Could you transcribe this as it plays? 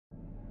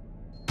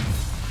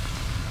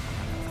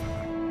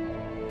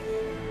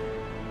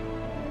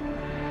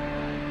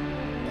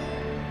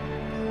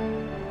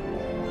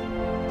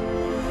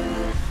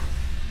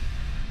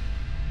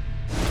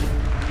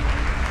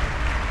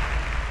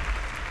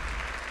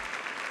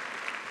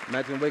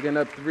Imagine waking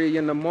up 3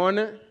 in the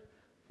morning.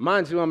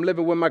 Mind you, I'm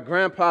living with my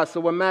grandpa,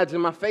 so imagine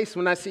my face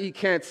when I see he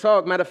can't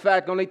talk. Matter of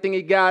fact, the only thing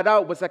he got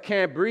out was I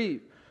can't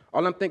breathe.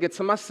 All I'm thinking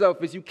to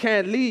myself is you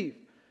can't leave.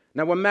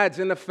 Now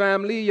imagine the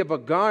family of a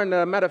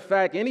gardener. Matter of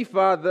fact, any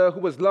father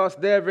who was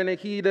lost there in the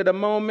heat of the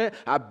moment,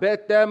 I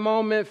bet that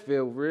moment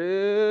feel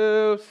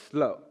real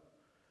slow.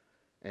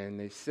 And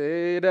they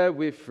say that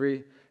we're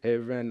free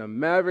here in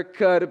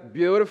America, the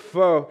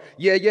beautiful.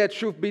 Yeah,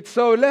 truth be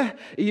told,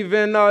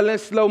 even all in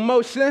slow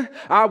motion,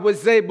 I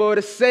was able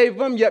to save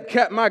him. Yep,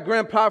 kept my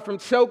grandpa from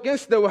choking,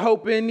 still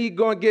hoping he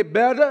gonna get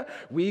better.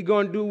 We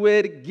gonna do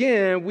it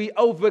again. We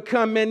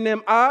overcoming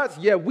them odds.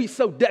 Yeah, we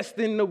so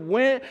destined to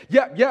win.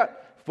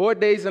 Yep. 4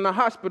 days in the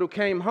hospital,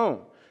 came home.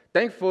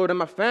 Thankful that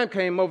my fam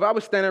came over. I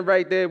was standing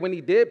right there when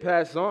he did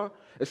pass on.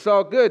 It's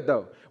all good,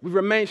 though. We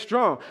remain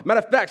strong. Matter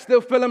of fact,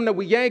 still feel him that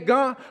we ain't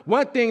gone.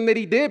 One thing that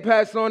he did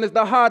pass on is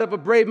the heart of a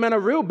brave man, a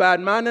real bad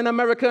man. In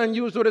America,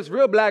 unusual, this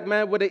real black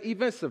man would have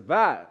even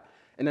survived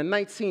in the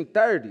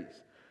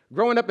 1930s.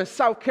 Growing up in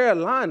South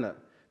Carolina,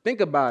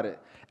 think about it.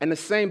 And the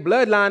same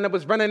bloodline that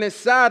was running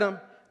inside him,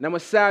 now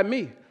inside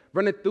me.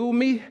 Running through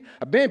me,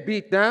 I've been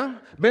beat down,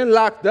 been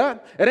locked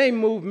up, it ain't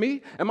moved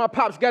me, and my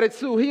pops got it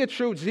too, he a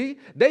true G.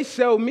 They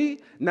showed me,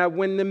 now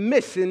when the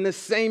mission, the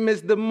same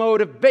as the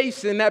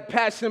motivation, that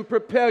passion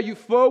propel you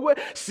forward,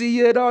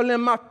 see it all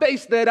in my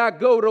face that I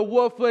go to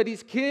war for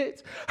these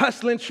kids,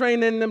 hustling,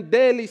 training them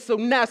daily, so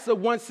NASA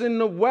once in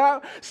a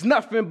while,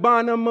 snuffing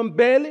Bonham and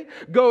Bailey,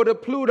 go to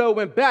Pluto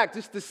and back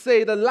just to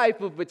save the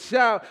life of a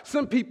child.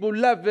 Some people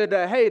love it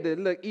or hate it,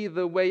 look,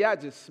 either way, I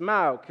just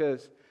smile,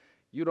 because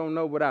you don't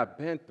know what I've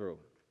been through.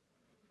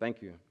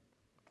 Thank you.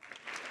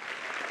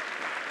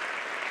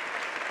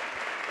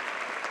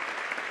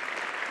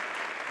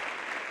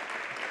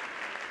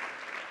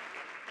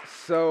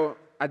 So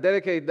I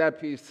dedicate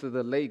that piece to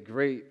the late,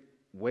 great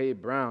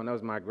Wade Brown. That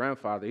was my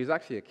grandfather. He's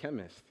actually a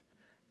chemist.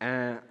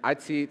 And I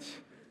teach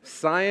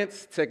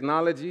science,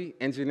 technology,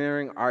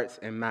 engineering, arts,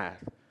 and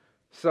math.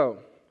 So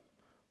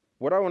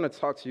what I want to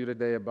talk to you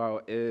today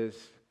about is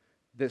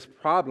this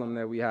problem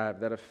that we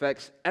have that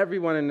affects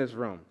everyone in this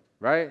room.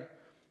 Right?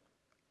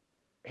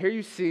 Here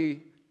you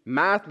see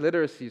math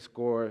literacy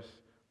scores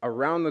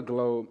around the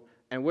globe,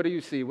 and what do you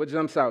see? What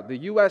jumps out? The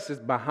U.S. is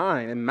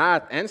behind in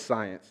math and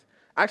science,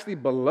 actually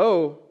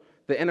below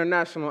the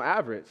international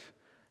average.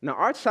 Now,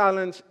 our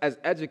challenge as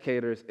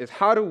educators is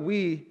how do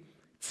we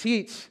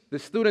teach the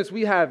students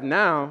we have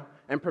now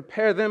and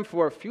prepare them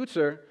for a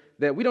future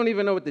that we don't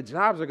even know what the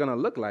jobs are going to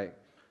look like.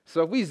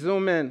 So if we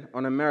zoom in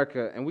on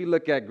America and we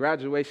look at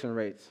graduation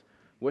rates,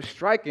 what's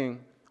striking,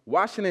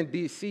 Washington,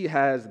 D.C.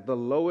 has the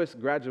lowest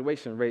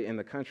graduation rate in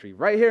the country,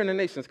 right here in the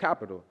nation's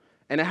capital.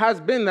 And it has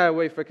been that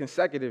way for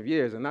consecutive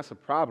years, and that's a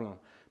problem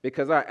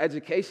because our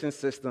education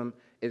system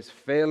is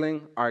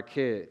failing our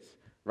kids,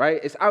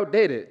 right? It's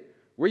outdated.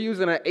 We're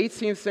using an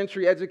 18th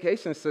century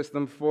education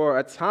system for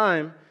a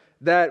time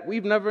that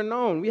we've never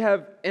known. We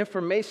have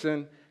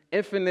information,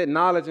 infinite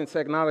knowledge and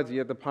technology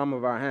at the palm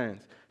of our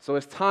hands. So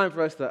it's time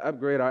for us to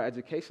upgrade our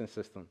education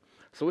system.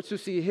 So what you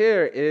see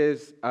here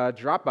is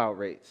dropout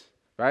rates,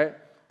 right?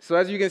 So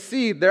as you can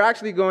see, they're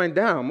actually going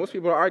down. Most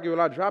people argue,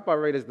 well, our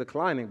dropout rate is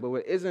declining, but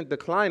what isn't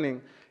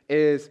declining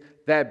is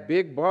that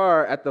big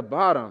bar at the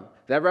bottom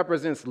that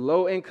represents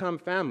low-income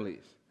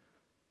families.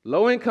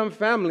 Low-income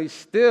families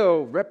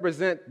still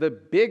represent the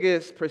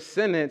biggest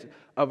percentage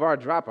of our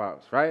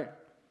dropouts, right?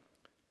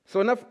 So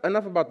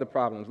enough about the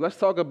problems. Let's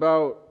talk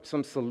about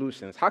some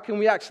solutions. How can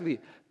we actually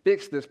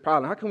fix this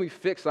problem? How can we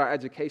fix our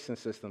education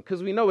system?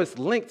 Because we know it's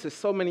linked to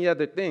so many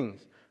other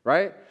things,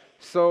 right?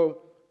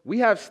 So we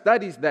have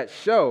studies that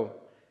show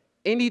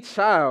any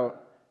child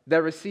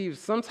that receives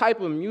some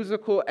type of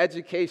musical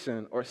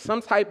education or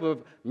some type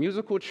of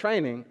musical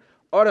training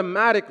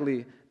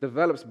automatically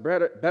develops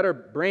better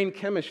brain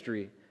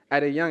chemistry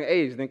at a young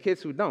age than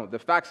kids who don't. The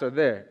facts are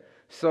there.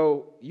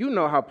 So you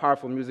know how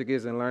powerful music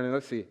is in learning.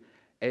 Let's see.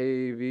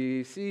 A,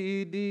 B,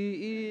 C, D,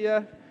 E,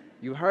 F.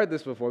 You heard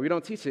this before. We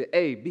don't teach it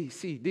A, B,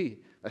 C, D.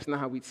 That's not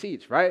how we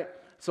teach, right?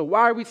 So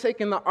why are we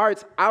taking the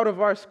arts out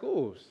of our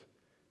schools?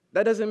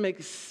 That doesn't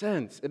make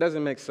sense. It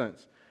doesn't make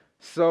sense.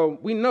 So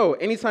we know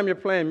anytime you're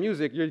playing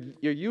music,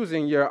 you're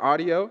using your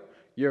audio,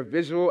 your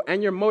visual,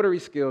 and your motory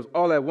skills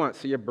all at once.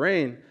 So your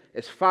brain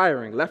is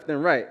firing left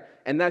and right.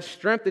 And that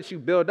strength that you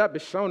build up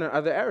is shown in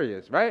other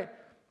areas, right?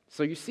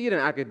 So you see it in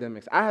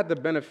academics. I had the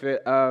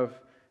benefit of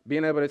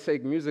being able to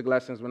take music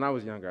lessons when I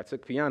was younger. I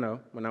took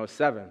piano when I was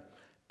 7.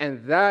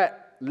 And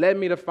that led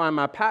me to find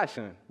my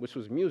passion, which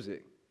was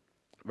music,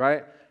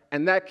 right?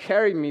 And that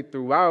carried me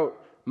throughout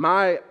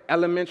my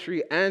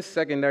elementary and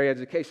secondary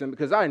education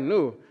because I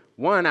knew,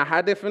 one, I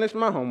had to finish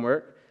my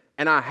homework,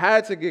 and I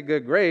had to get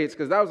good grades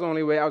because that was the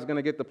only way I was going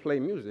to get to play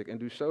music and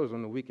do shows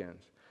on the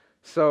weekends.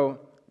 So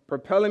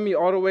propelling me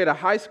all the way to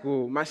high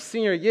school, my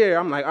senior year,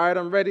 I'm like, all right,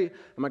 I'm ready.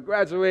 I'm going to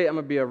graduate. I'm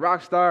going to be a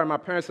rock star. And my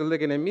parents are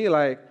looking at me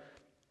like,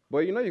 boy,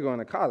 you know you're going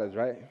to college,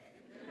 right?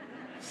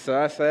 So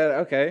I said,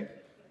 okay.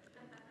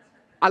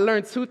 I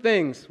learned 2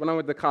 things when I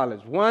went to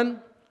college.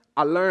 One,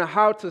 I learned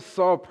how to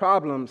solve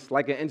problems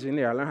like an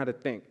engineer. I learned how to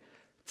think.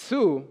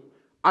 Two,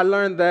 I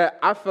learned that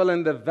I fell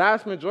in the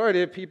vast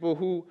majority of people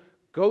who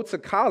go to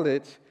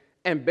college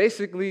and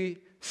basically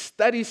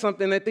study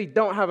something that they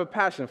don't have a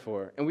passion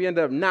for. And we end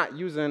up not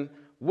using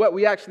what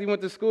we actually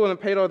went to school and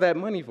paid all that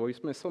money for. We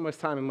spent so much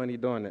time and money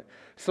doing it.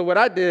 So what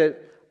I did,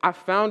 I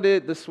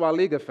founded the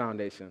Swaliga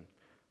Foundation,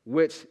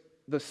 which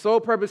the sole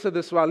purpose of the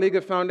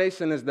Swaliga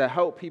Foundation is to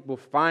help people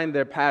find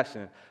their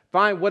passion,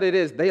 find what it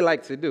is they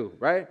like to do,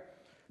 right?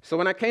 So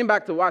when I came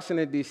back to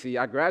Washington, D.C.,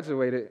 I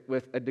graduated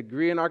with a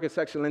degree in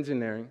architectural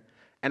engineering,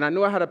 and I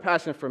knew I had a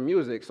passion for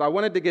music, so I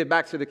wanted to get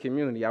back to the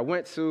community. I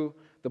went to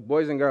the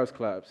Boys and Girls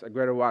Clubs at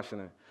Greater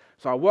Washington.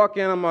 So I walk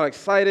in, I'm all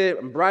excited,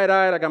 I'm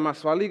bright-eyed, I got my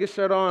Swaliga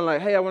shirt on,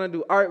 like, hey, I want to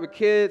do art with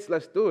kids,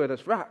 let's do it,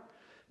 let's rock.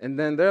 And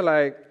then they're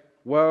like,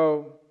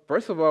 well,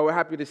 first of all, we're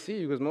happy to see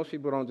you, because most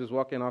people don't just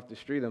walk in off the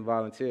street and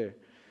volunteer.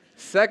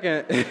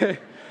 Second,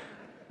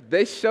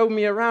 they showed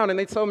me around, and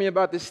they told me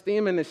about this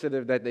STEAM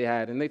initiative that they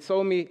had, and they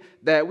told me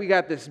that we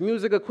got this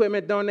music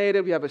equipment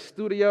donated, we have a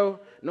studio,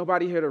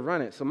 nobody here to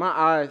run it. So my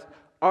eyes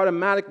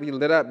automatically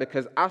lit up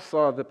because I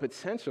saw the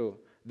potential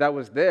that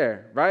was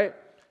there, right?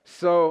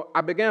 So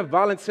I began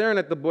volunteering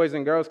at the Boys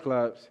and Girls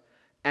Clubs,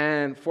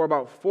 and for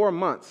about 4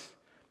 months,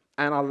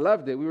 and I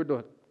loved it. We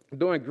were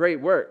doing great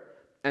work.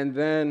 And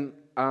then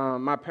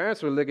my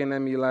parents were looking at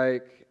me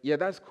like, yeah,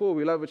 that's cool,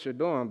 we love what you're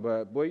doing,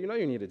 but boy, you know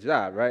you need a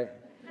job, right?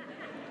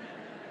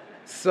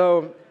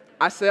 So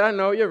I said, I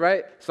know, you're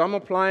right. So I'm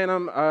applying,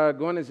 I'm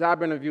going to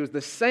job interviews. The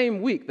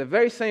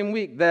very same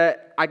week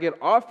that I get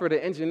offered an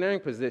engineering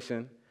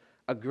position,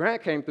 a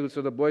grant came through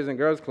to the Boys and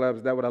Girls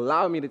Clubs that would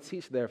allow me to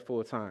teach there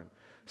full time.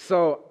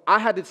 So I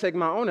had to take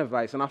my own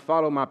advice, and I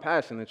followed my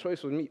passion. The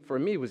choice for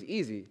me was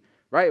easy,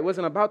 right? It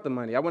wasn't about the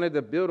money. I wanted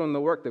to build on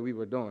the work that we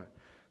were doing.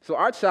 So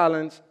our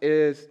challenge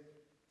is,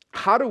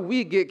 how do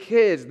we get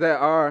kids that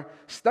are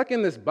stuck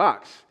in this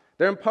box?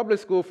 They're in public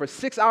school for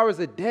 6 hours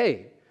a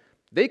day.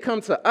 They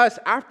come to us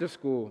after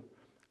school.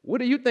 What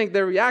do you think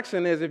their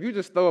reaction is if you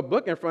just throw a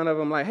book in front of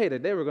them like, hey,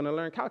 today we're going to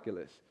learn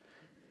calculus?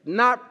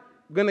 Not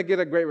going to get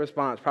a great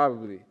response,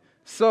 probably.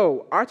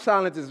 So our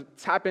challenge is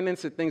tapping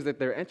into things that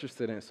they're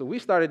interested in. So we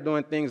started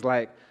doing things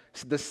like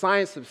the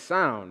science of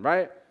sound,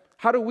 right?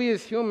 How do we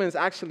as humans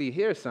actually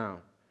hear sound?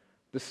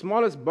 The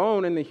smallest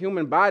bone in the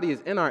human body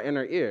is in our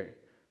inner ear,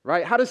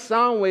 right? How do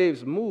sound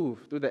waves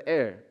move through the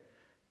air?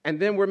 And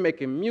then we're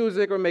making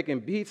music, we're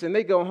making beats, and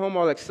they go home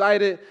all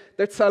excited.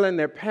 They're telling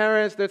their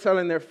parents, they're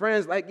telling their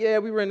friends, like, yeah,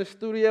 we were in the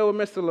studio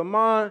with Mr.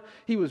 Lamont,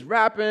 he was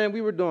rapping,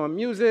 we were doing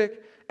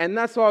music, and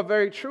that's all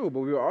very true, but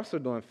we were also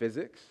doing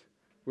physics,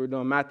 we were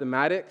doing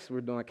mathematics, we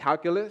were doing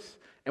calculus,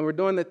 and we're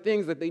doing the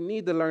things that they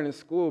need to learn in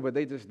school, but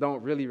they just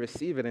don't really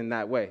receive it in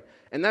that way.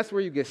 And that's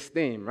where you get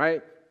STEAM,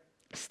 right?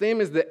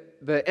 STEAM is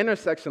the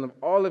intersection of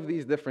all of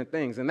these different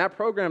things, and that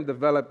program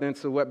developed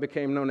into what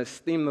became known as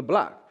STEAM the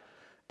Block.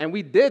 And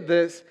we did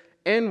this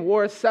in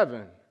Ward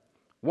 7,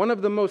 one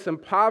of the most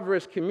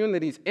impoverished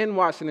communities in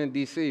Washington,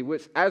 D.C.,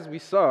 which, as we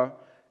saw,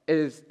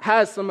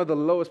 has some of the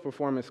lowest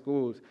performing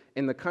schools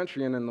in the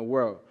country and in the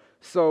world.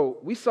 So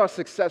we saw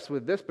success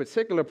with this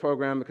particular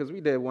program because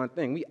we did one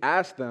thing. We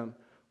asked them,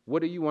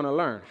 what do you want to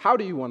learn? How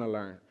do you want to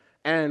learn?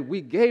 And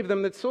we gave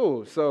them the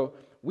tools. So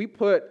we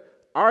put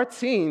our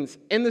teens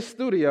in the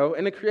studio,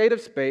 in the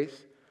creative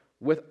space,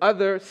 with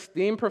other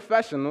STEAM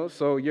professionals,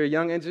 so your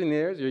young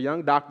engineers, your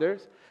young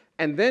doctors,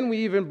 and then we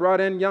even brought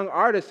in young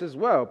artists as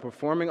well,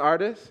 performing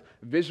artists,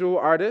 visual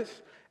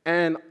artists,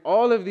 and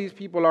all of these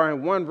people are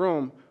in one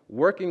room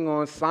working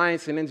on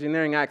science and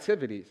engineering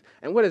activities.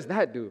 And what does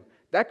that do?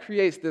 That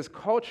creates this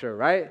culture,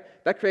 right?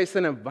 That creates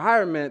an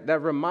environment that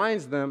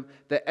reminds them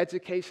that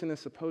education is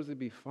supposed to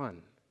be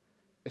fun.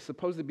 It's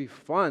supposed to be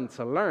fun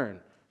to learn,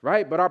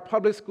 right? But our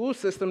public school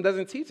system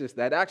doesn't teach us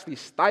that. It actually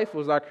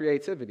stifles our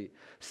creativity.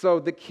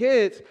 So the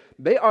kids,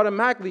 they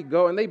automatically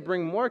go and they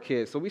bring more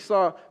kids. So we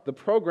saw the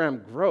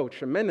program grow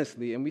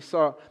tremendously, and we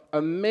saw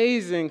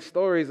amazing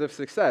stories of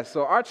success.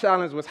 So our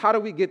challenge was, how do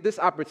we get this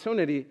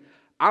opportunity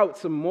out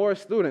to more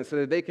students so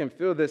that they can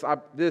feel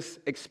this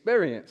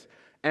experience?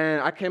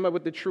 And I came up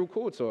with the True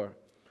Cool Tour.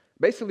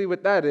 Basically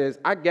what that is,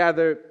 I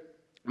gathered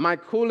my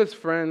coolest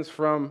friends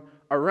from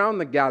around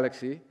the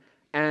galaxy,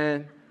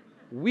 and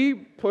we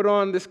put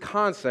on this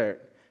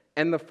concert,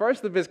 and the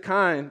first of its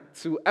kind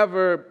to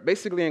ever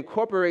basically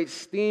incorporate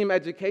STEAM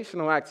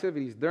educational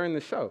activities during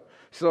the show.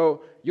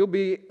 So you'll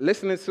be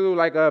listening to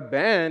like a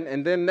band,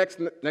 and then next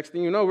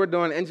thing you know, we're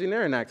doing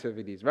engineering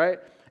activities, right?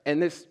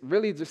 And it's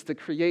really just to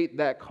create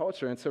that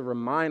culture and to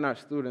remind our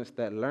students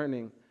that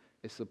learning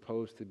is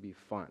supposed to be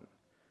fun,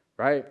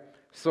 right?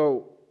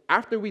 So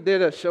after we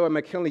did a show at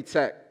McKinley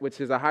Tech, which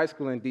is a high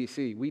school in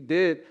D.C., we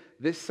did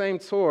this same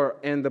tour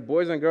in the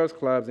Boys and Girls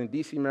Clubs in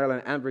D.C.,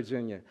 Maryland, and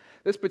Virginia.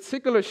 This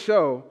particular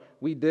show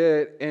we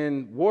did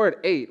in Ward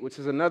 8, which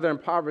is another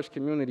impoverished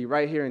community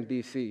right here in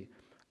D.C.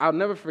 I'll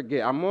never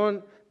forget. I'm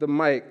on the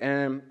mic,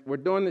 and we're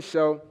doing the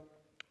show.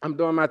 I'm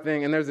doing my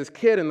thing, and there's this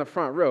kid in the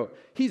front row.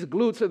 He's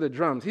glued to the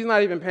drums. He's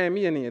not even paying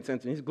me any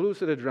attention. He's glued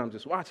to the drums,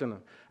 just watching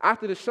them.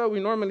 After the show, we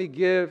normally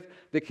give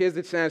the kids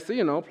the chance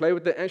to, play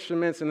with the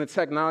instruments and the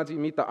technology,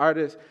 meet the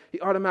artist. He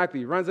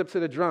automatically runs up to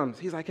the drums.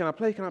 He's like, can I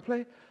play? Can I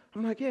play?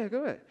 I'm like, yeah,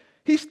 go ahead.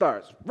 He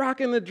starts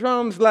rocking the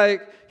drums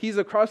like he's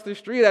across the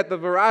street at the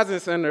Verizon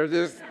Center,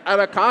 just at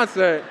a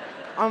concert.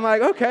 I'm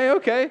like,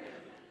 okay.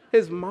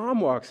 His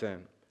mom walks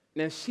in,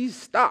 and she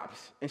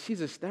stops, and she's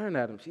just staring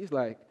at him. She's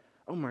like,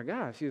 oh my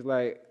gosh. She's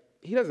like,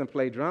 he doesn't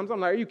play drums. I'm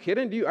like, are you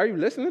kidding? Are you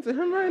listening to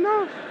him right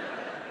now?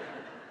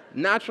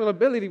 Natural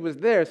ability was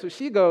there. So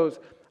she goes,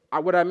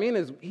 what I mean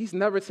is he's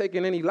never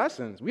taken any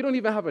lessons. We don't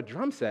even have a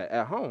drum set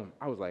at home.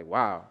 I was like,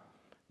 wow.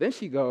 Then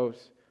she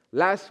goes,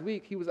 last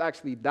week he was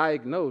actually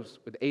diagnosed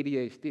with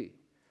ADHD,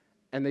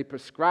 and they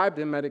prescribed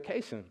him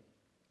medication.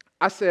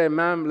 I said,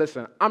 ma'am,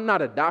 listen, I'm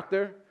not a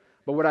doctor,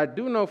 but what I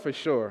do know for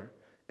sure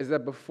is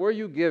that before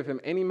you give him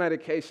any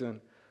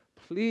medication,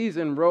 please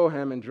enroll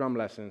him in drum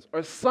lessons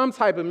or some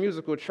type of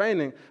musical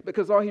training,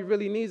 because all he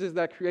really needs is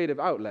that creative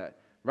outlet,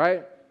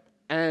 right?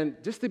 And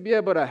just to be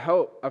able to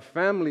help a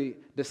family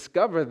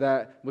discover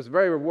that was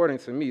very rewarding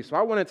to me. So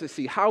I wanted to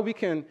see how we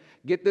can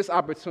get this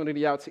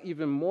opportunity out to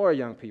even more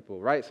young people,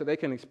 right, so they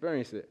can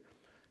experience it.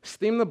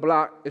 Steam the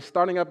Block is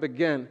starting up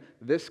again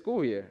this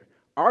school year.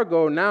 Our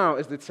goal now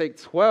is to take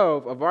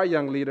 12 of our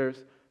young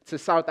leaders to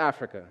South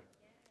Africa.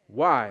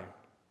 Why?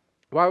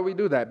 Why would we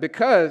do that?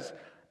 Because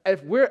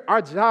if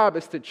our job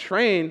is to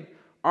train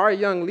our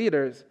young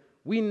leaders,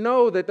 we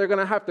know that they're going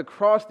to have to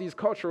cross these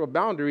cultural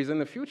boundaries in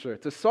the future.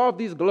 To solve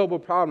these global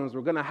problems,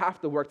 we're going to have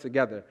to work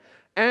together.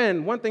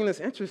 And one thing that's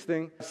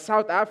interesting,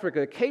 South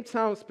Africa, Cape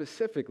Town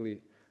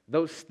specifically,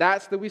 those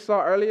stats that we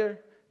saw earlier,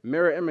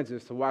 mirror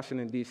images to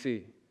Washington,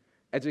 D.C.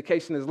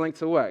 Education is linked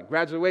to what?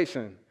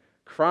 Graduation,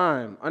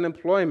 crime,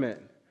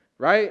 unemployment,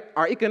 right?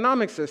 Our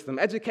economic system,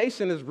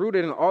 education is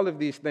rooted in all of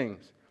these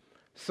things.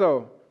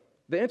 So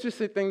the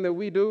interesting thing that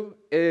we do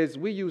is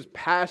we use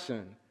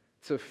passion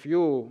to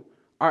fuel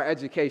our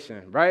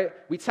education, right?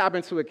 We tap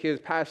into a kid's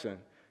passion.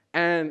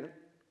 And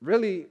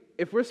really,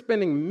 if we're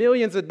spending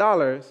millions of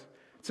dollars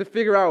to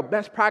figure out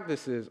best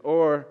practices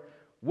or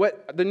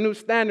what the new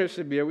standards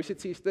should be, or we should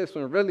teach this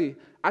one, really,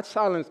 I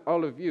challenge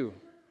all of you,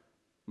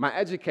 my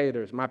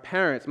educators, my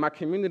parents, my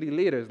community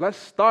leaders, let's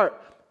start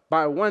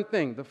by one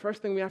thing. The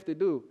first thing we have to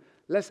do,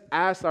 let's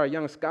ask our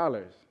young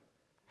scholars,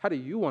 how do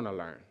you want to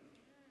learn?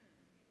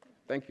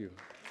 Thank you.